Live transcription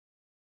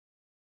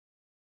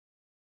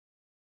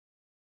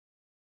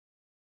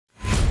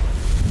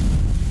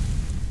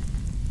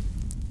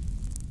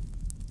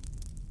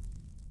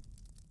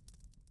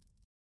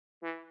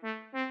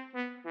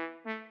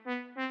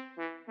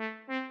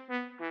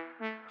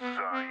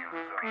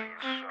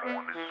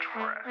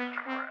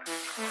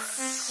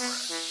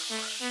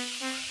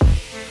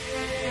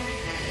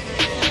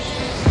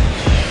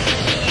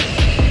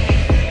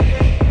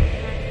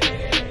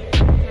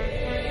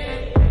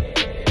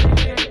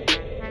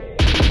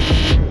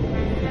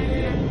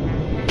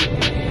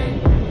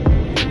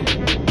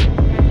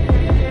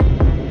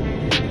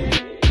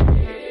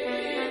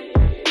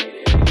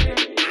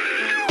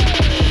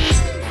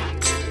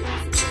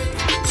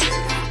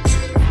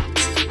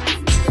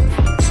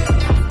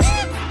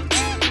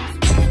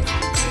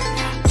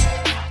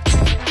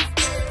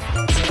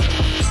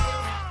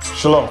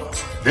Shalom.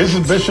 This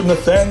is Bishop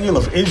Nathaniel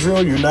of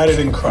Israel United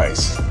in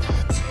Christ.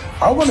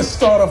 I want to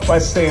start off by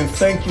saying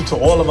thank you to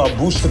all of our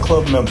Booster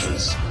Club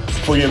members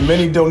for your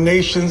many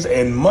donations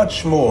and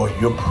much more,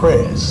 your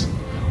prayers.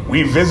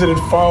 We visited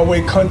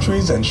faraway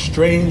countries and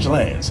strange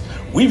lands.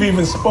 We've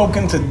even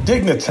spoken to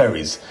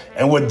dignitaries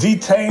and were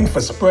detained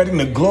for spreading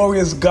the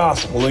glorious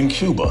gospel in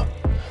Cuba.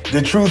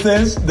 The truth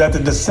is that the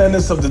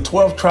descendants of the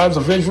 12 tribes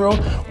of Israel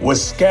were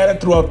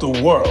scattered throughout the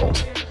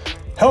world.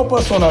 Help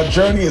us on our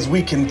journey as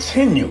we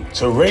continue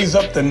to raise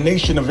up the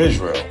nation of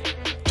Israel.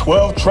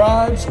 12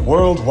 tribes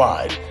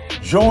worldwide.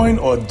 Join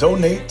or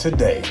donate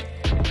today.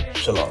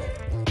 Shalom.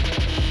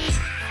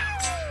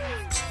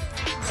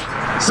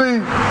 See,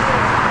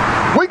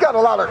 we got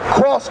a lot of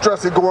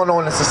cross-dressing going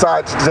on in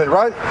society today,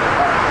 right?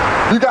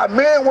 You got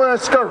men wearing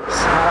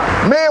skirts,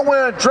 men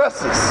wearing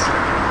dresses.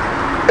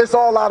 It's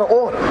all out of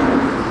order.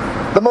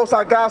 The Most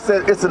High God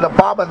said it's an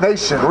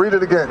abomination. Read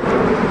it again.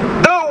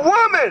 The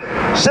woman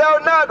shall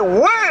not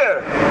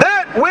wear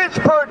that which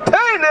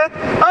pertaineth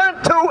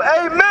unto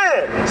a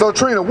man. So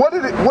Trina, what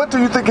do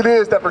you think it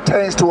is that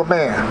pertains to a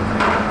man?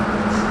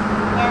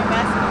 Wear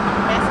masculine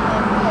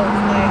clothes.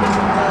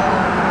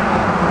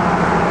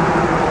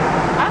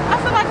 I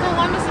feel like the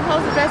woman's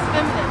supposed to dress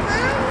feminine.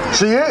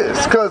 She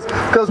is,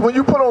 because when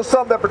you put on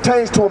something that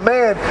pertains to a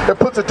man, it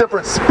puts a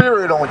different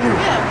spirit on you.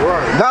 Yeah.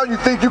 Right. Now you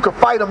think you can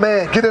fight a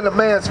man, get in a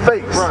man's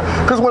face.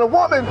 Because when a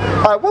woman,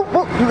 all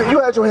right, you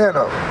had your hand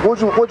up. What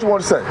you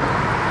want to say?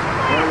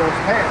 One of those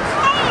pants.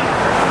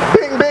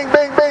 Bing, bing,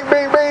 bing, bing,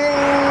 bing,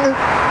 bing.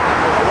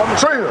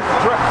 Trina,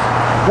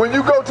 when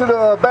you go to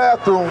the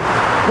bathroom,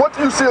 what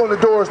do you see on the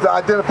doors to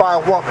identify a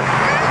woman?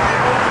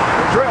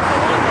 The dress.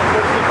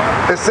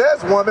 It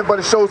says woman, but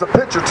it shows a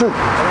picture too. It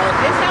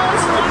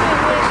shows a woman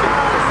with,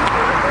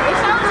 it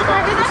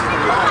doesn't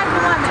even look like a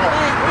woman, but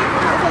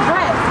it's a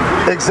dress.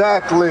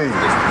 Exactly.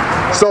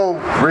 So,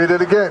 read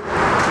it again.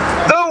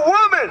 The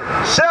woman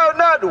shall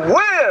not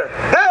wear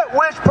that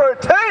which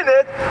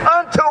pertaineth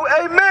unto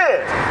a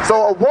man.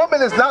 So a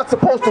woman is not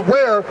supposed to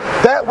wear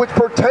that which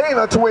pertains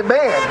unto a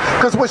man.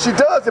 Because when she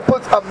does, it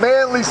puts a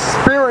manly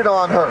spirit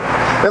on her.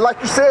 And like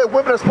you said,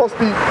 women are supposed to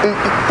be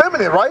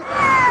feminine, right?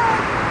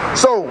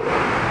 So,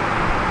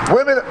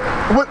 women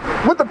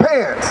with the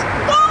pants.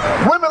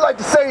 Women like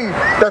to say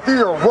that these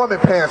are women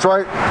pants,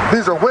 right?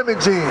 These are women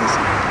jeans,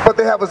 but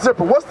they have a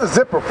zipper. What's the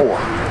zipper for?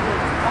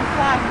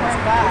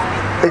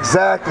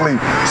 Exactly.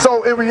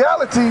 So in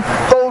reality,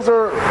 those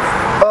are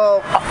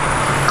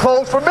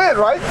clothes for men,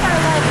 right?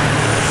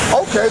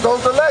 Okay,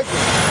 those are leggings.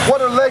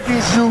 What are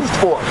leggings used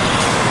for?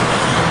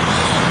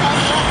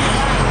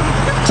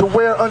 To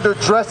wear under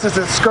dresses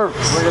and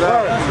skirts.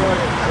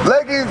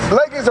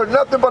 Leggings are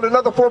nothing but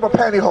another form of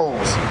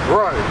pantyhose.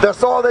 Right.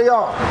 That's all they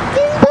are.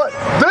 But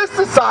this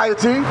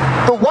society,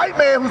 the white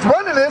man who's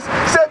running this,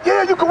 said,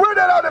 yeah, you can wear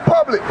that out in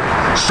public.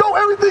 Show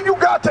everything you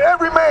got to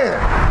every man.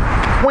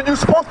 When you're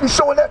supposed to be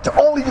showing that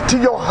only to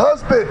your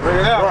husband.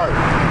 Right.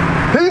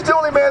 He's the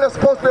only man that's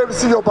supposed to be able to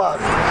see your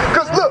body.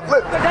 Because look.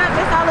 But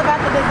it's all about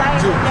the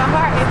desires of your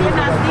heart. If you're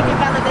not seeking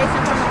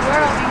validation from the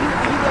world,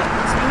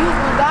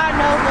 when God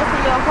knows what's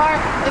in your heart,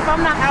 if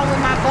I'm not out with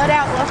my butt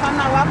out, or if I'm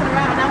not walking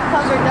around and I'm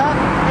covered up,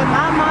 in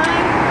my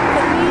mind,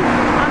 to me,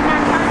 I'm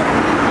not trying to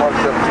please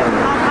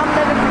I'm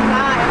living for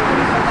God and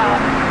living for God.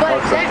 But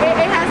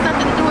it has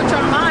something to do with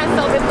your mind.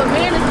 So if a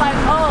man is like,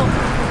 oh,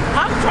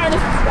 I'm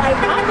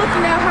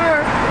looking at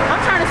her,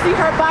 I'm trying to see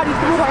her body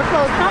through her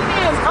clothes. Some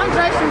men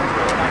undress you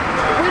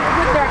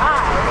with their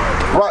eyes.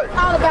 Right. It's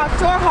all about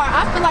your heart.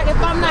 I feel like if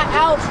I'm not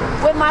out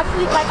with my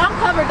feet, like I'm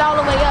covered all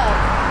the way up.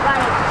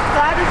 Like, so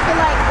I just feel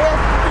like if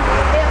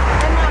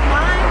in my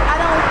mind,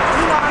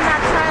 I'm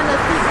not trying to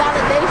seek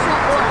validation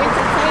or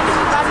entertain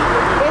anybody,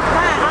 it's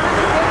fine. I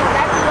understand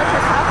exactly what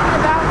you're talking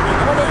about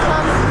when it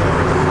comes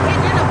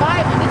in the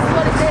Bible. This is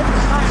what it says in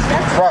the Bible.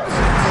 That's right.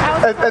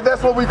 And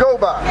that's what we go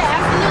by. Yeah,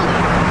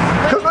 absolutely.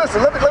 Because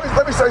listen, let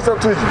me say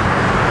something to you.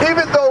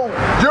 Even though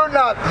you're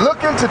not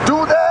looking to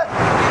do that,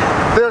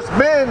 there's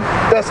men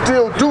that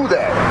still do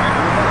that.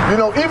 You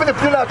know, even if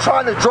you're not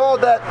trying to draw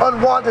that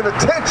unwanted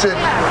attention,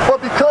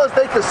 but because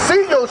they can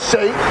see your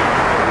shape,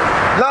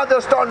 now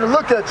they're starting to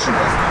look at you.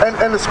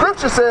 And the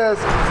scripture says,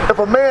 if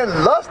a man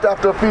lusts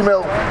after a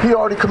female, he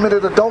already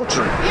committed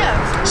adultery. Yeah.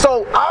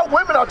 So our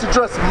women are to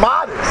dress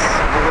modest.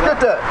 Get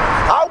that.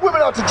 Our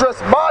women are to dress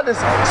modest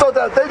so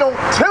that they don't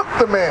tempt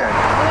the man.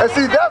 And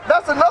see,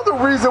 that's another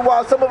reason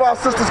why some of our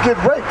sisters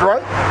get raped,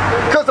 right?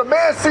 Because a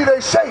man see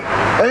they shape,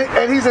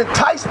 and he's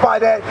enticed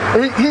by that.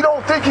 He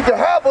don't think he can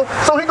have her,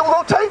 so he gonna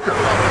go take her.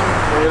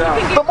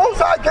 The Most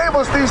High gave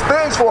us these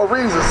things for a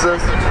reason, sis.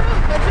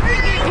 But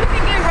you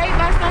can get raped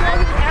by someone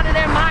who's out of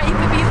their mind. You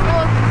can be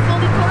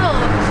fully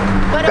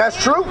clothed. But that's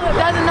true. Who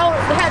doesn't know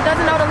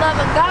the love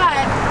of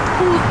God,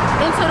 who's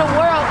into the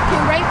world,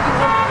 can rape you.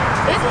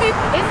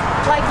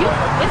 It's like you.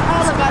 It's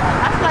all about.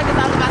 I feel like it's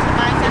all about the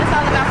mindset. It's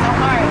all about the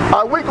heart.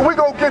 All right, we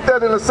gonna get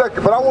that in a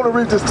second, but I want to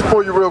read this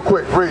for you real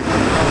quick. Read.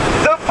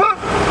 The book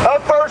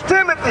of 1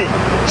 Timothy,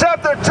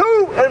 chapter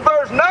 2 and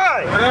verse 9.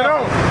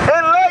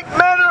 In like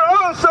manner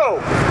also,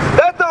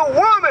 that the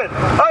women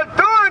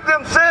adorn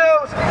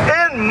themselves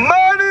in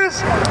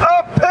modest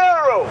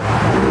apparel,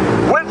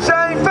 with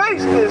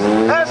shamefacedness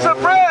and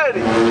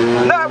sobriety,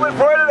 not with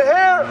braided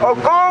hair or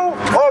gold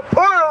or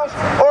pearls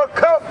or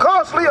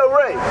costly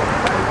array.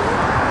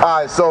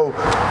 All right, so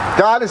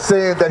God is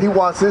saying that he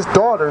wants his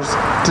daughters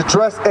to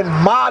dress in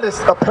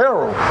modest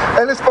apparel.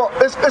 And it's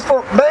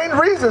for main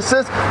reasons,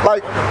 sis.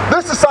 Like,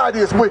 this society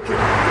is wicked.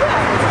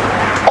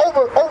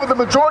 Over the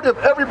majority of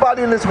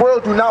everybody in this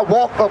world do not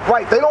walk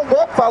upright. They don't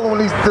walk following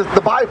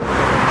the Bible.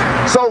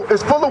 So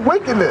it's full of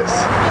wickedness.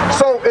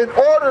 So in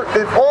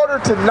order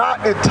to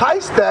not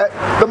entice that,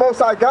 the Most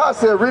High God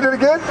said, read it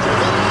again.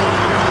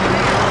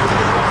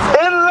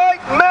 In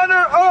like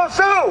manner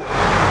also,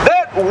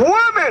 that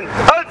women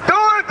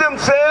adorn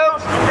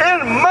themselves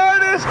in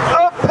modest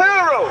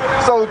apparel.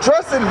 So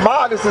dressing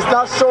modest is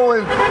not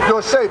showing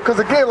your shape, because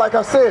again, like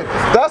I said,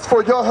 that's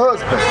for your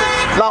husband.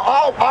 Now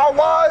our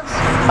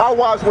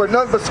wives wear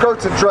nothing but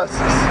skirts and dresses,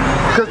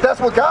 because that's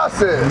what God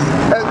says.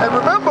 And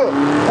remember,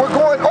 we're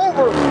going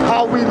over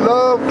how we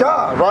love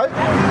God, right?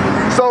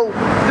 So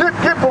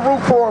get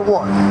Baruch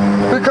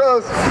 4:1,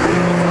 because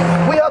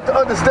we have to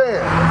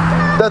understand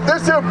that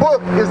this here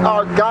book is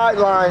our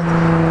guideline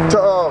to,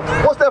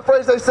 what's that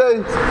phrase they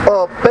say?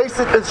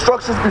 Basic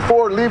instructions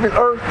before leaving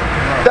earth.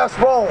 That's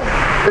wrong.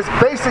 It's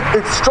basic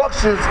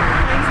instructions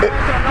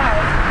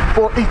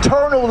for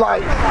eternal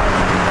life.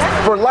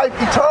 For life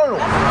eternal.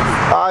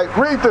 All right,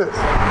 read this.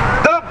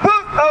 The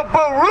book of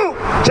Baruch,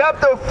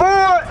 chapter 4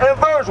 and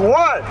verse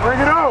 1. Bring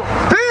it on.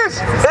 This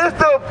is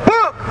the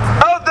book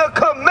of the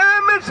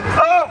commandments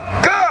of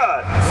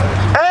God,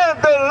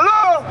 and the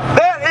law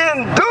that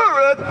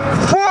endureth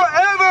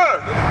forever.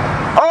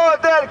 All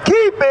that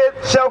keep it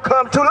shall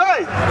come to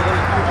life,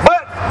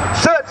 but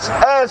such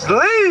as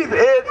leave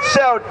it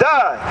shall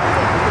die.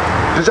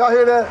 Did y'all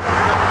hear that?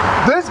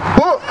 This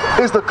book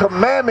is the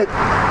commandment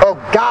of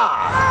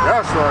God.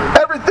 That's right.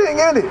 Everything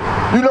in it.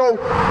 You know,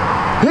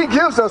 he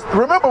gives us,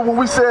 remember when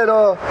we said,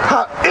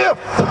 if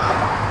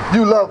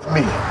you love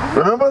me.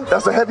 Remember?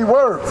 That's a heavy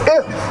word.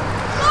 If.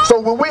 So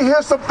when we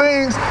hear some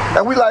things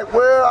and we like,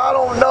 well, I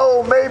don't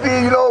know, maybe,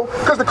 you know,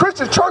 because the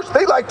Christian church,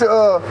 they like to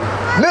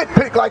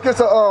nitpick like it's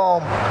a,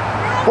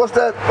 what's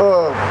that,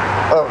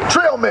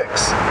 trail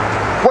mix.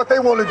 What they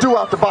want to do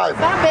out the Bible.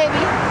 Bye,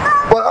 baby.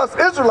 But us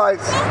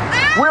Israelites,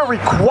 we're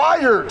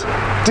required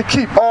to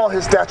keep all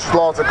his statutes,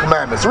 laws, and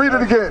commandments. Read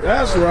it again.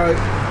 That's right.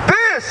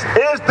 This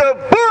is the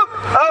book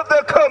of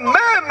the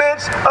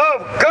commandments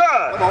of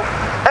God,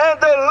 and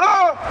the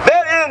law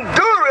that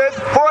endureth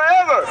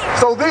forever.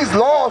 So these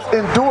laws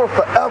endure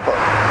forever.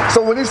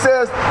 So when he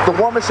says the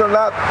woman shall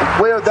not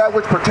wear that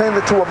which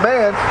pertaineth to a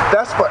man,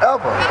 that's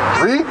forever.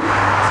 Read.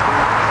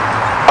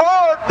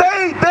 All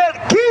they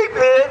that keep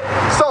it.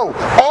 So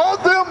all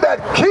them that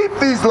keep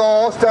these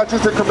laws,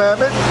 statutes, and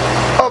commandments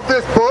of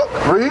this book,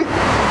 read,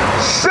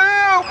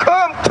 shall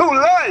come to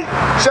life.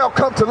 Shall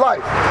come to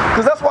life.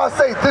 Because that's why I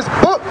say this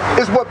book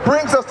is what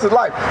brings us to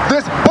life.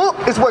 This book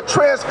is what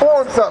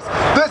transforms us.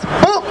 This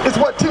book is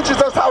what teaches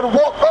us how to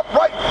walk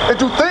upright and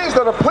do things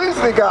that are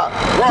pleasing to God.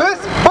 Right. This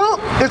book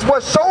is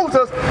what shows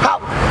us how,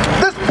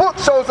 this book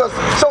shows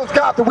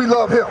God that we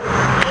love him.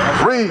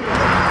 Read.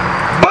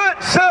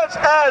 But such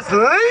as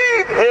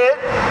leave it.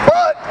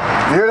 But,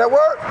 you hear that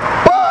word?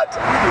 But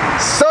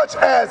such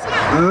as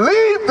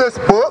leave this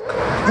book,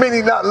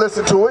 meaning not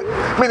listen to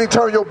it, meaning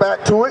turn your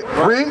back to it,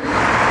 read,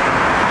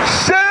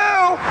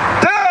 shall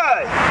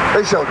die.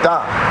 They shall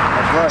die.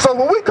 Right. So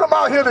when we come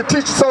out here to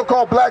teach the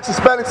so-called blacks,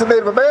 Hispanics, and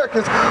Native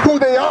Americans who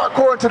they are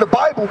according to the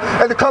Bible,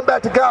 and to come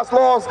back to God's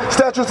laws,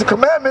 statutes, and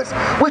commandments,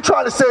 we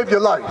try to save your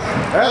life.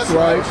 That's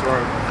right. That's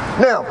right.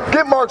 Now,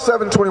 get Mark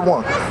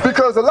 7:21,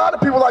 because a lot of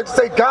people like to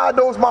say, God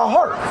knows my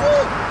heart.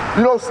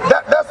 You know,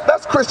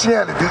 that's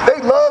Christianity.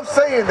 They love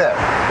saying that.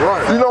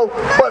 Right. You know,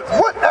 but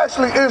what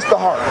actually is the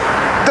heart?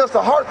 Does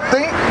the heart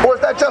think, or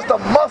is that just a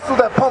muscle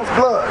that pumps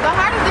blood? The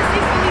heart is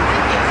deceitfully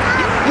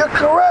wicked. You're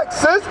correct,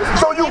 sis.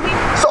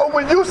 So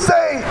when you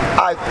say,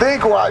 I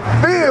think or I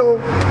feel,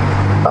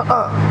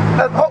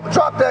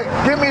 drop that.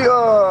 Give me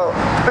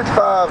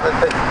 55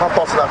 and 8. My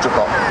thoughts are not your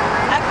thoughts.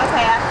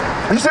 Okay.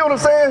 You see what I'm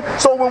saying?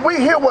 So when we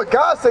hear what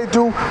God say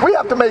do, we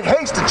have to make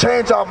haste to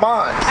change our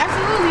minds.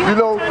 Absolutely. You have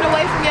to turn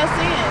away from your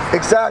sins.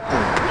 Exactly.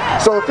 Yeah.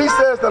 So if he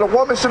says that a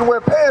woman shouldn't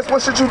wear pants,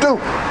 what should you do?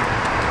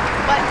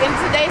 But in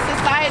today's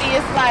society,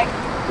 it's like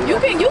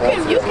you can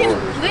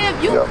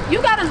live.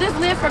 You gotta just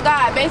live for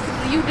God.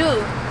 Basically, you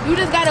do. You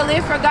just gotta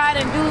live for God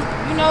and do,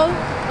 you know,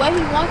 what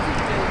He wants you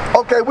to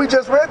do. Okay, we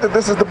just read that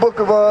this is the book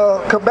of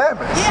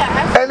commandments. Yeah,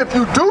 absolutely. And if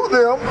you do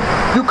them,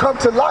 you come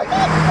to life.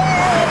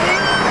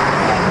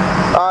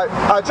 All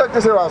right, check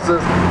this here out,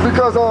 sis.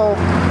 Because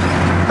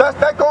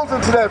that goes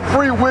into that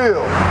free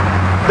will.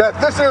 That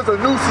this is a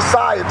new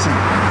society.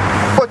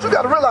 But you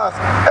got to realize,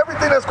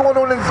 everything that's going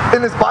on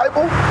in this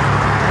Bible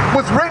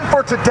was written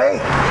for today.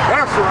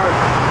 That's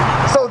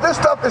right. So this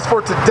stuff is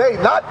for today,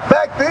 not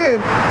back then,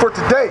 for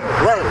today.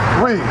 Right.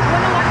 Read.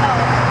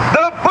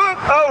 The book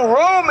of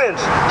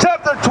Romans,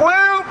 chapter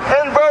 12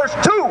 and verse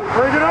 2.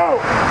 Bring it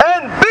out.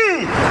 And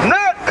be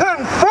not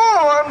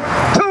conformed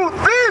to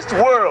this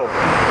world,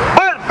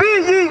 but be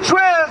ye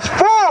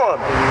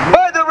transformed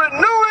by the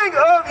renewing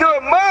of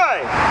your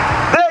mind,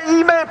 that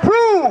ye may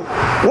prove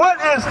what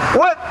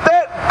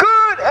that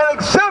good and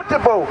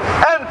acceptable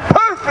and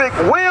perfect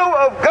will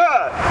of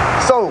God.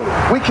 So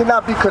we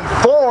cannot be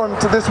conformed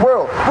to this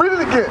world. Read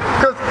it again,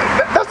 because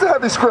that's a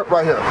heavy script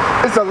right here.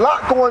 It's a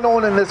lot going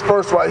on in this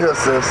verse right here,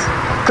 sis.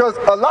 Because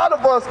a lot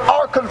of us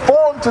are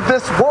conformed to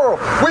this world.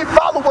 We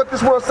follow what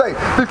this world say.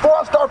 Before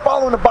I start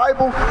following the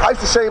Bible, I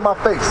used to shave my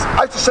face.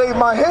 I used to shave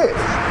my head.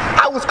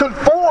 I was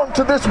conformed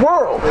to this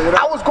world.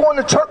 I was going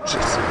to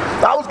churches.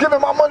 I was giving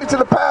my money to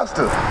the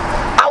pastor.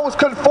 I was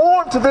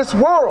conformed to this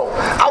world.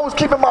 I was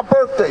keeping my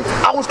birthday.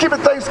 I was keeping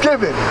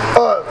Thanksgiving,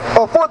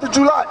 4th of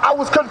July. I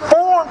was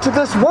conformed to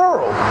this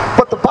world.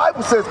 But the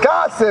Bible says,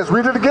 God says,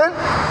 read it again.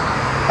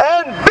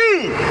 And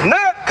be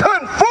not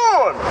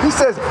conformed. He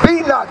says,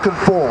 be not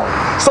conformed.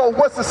 So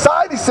what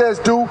society says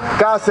do,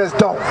 God says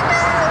don't.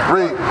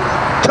 Read.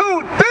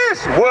 To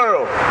this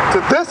world.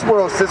 To this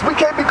world, sis. We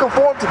can't be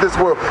conformed to this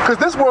world, because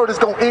this world is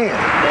going to end.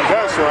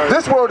 That's right.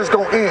 This world is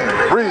going to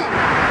end. Read.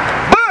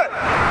 But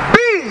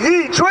be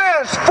ye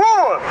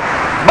transformed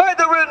by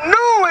the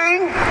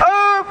renewing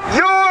of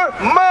your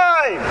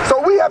mind.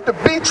 So we have to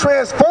be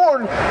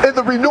transformed in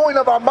the renewing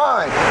of our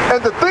mind.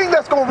 And the thing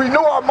that's going to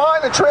renew our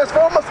mind and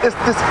transform us is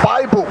this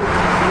Bible.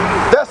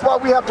 That's why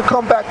we have to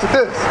come back to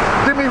this.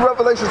 Give me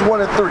Revelations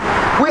 1 and 3.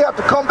 We have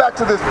to come back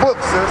to this book,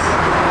 sis.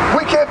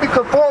 We can't be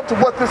conformed to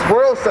what this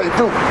world say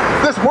do.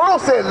 This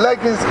world said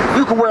leggings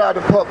you can wear out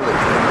in public.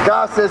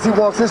 God says He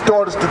wants His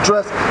daughters to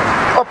dress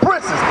a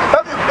princess.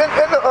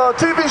 In the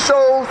TV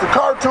shows, the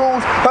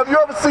cartoons, have you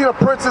ever seen a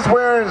princess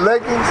wearing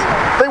leggings?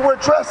 They wear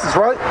dresses,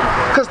 right?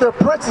 Because they're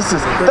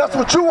princesses. That's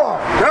what you are.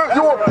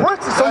 You're a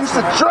princess, so you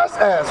should dress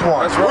as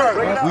one. That's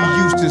right.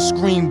 We used to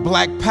scream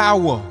black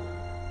power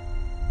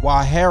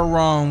while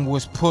Heron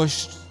was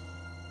pushed.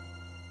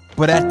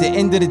 But at the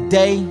end of the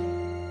day,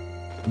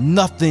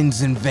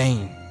 nothing's in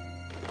vain.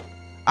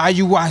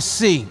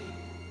 IUIC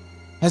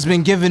has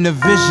been given a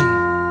vision.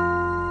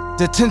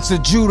 The tents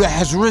of Judah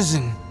has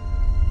risen.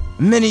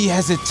 Many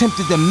has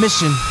attempted the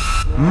mission,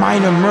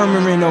 minor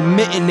murmuring,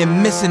 omitting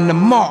and missing the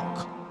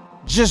mark.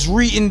 Just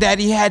reading that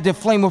he had the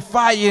flame of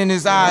fire in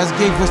his eyes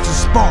gave us the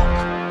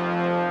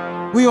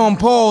spark. We on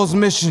Paul's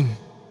mission.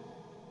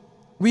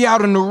 We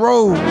out on the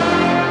road,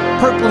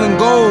 purple and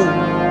gold,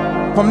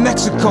 from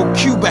Mexico,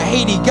 Cuba,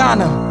 Haiti,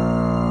 Ghana,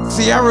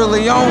 Sierra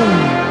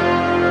Leone.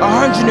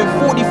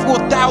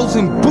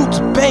 144,000 boots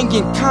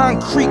banging,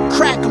 concrete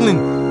crackling.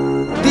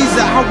 These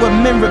are our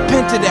men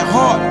repented at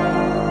heart.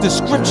 The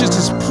scriptures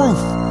is proof.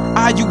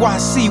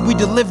 IUIC, we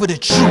deliver the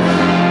truth.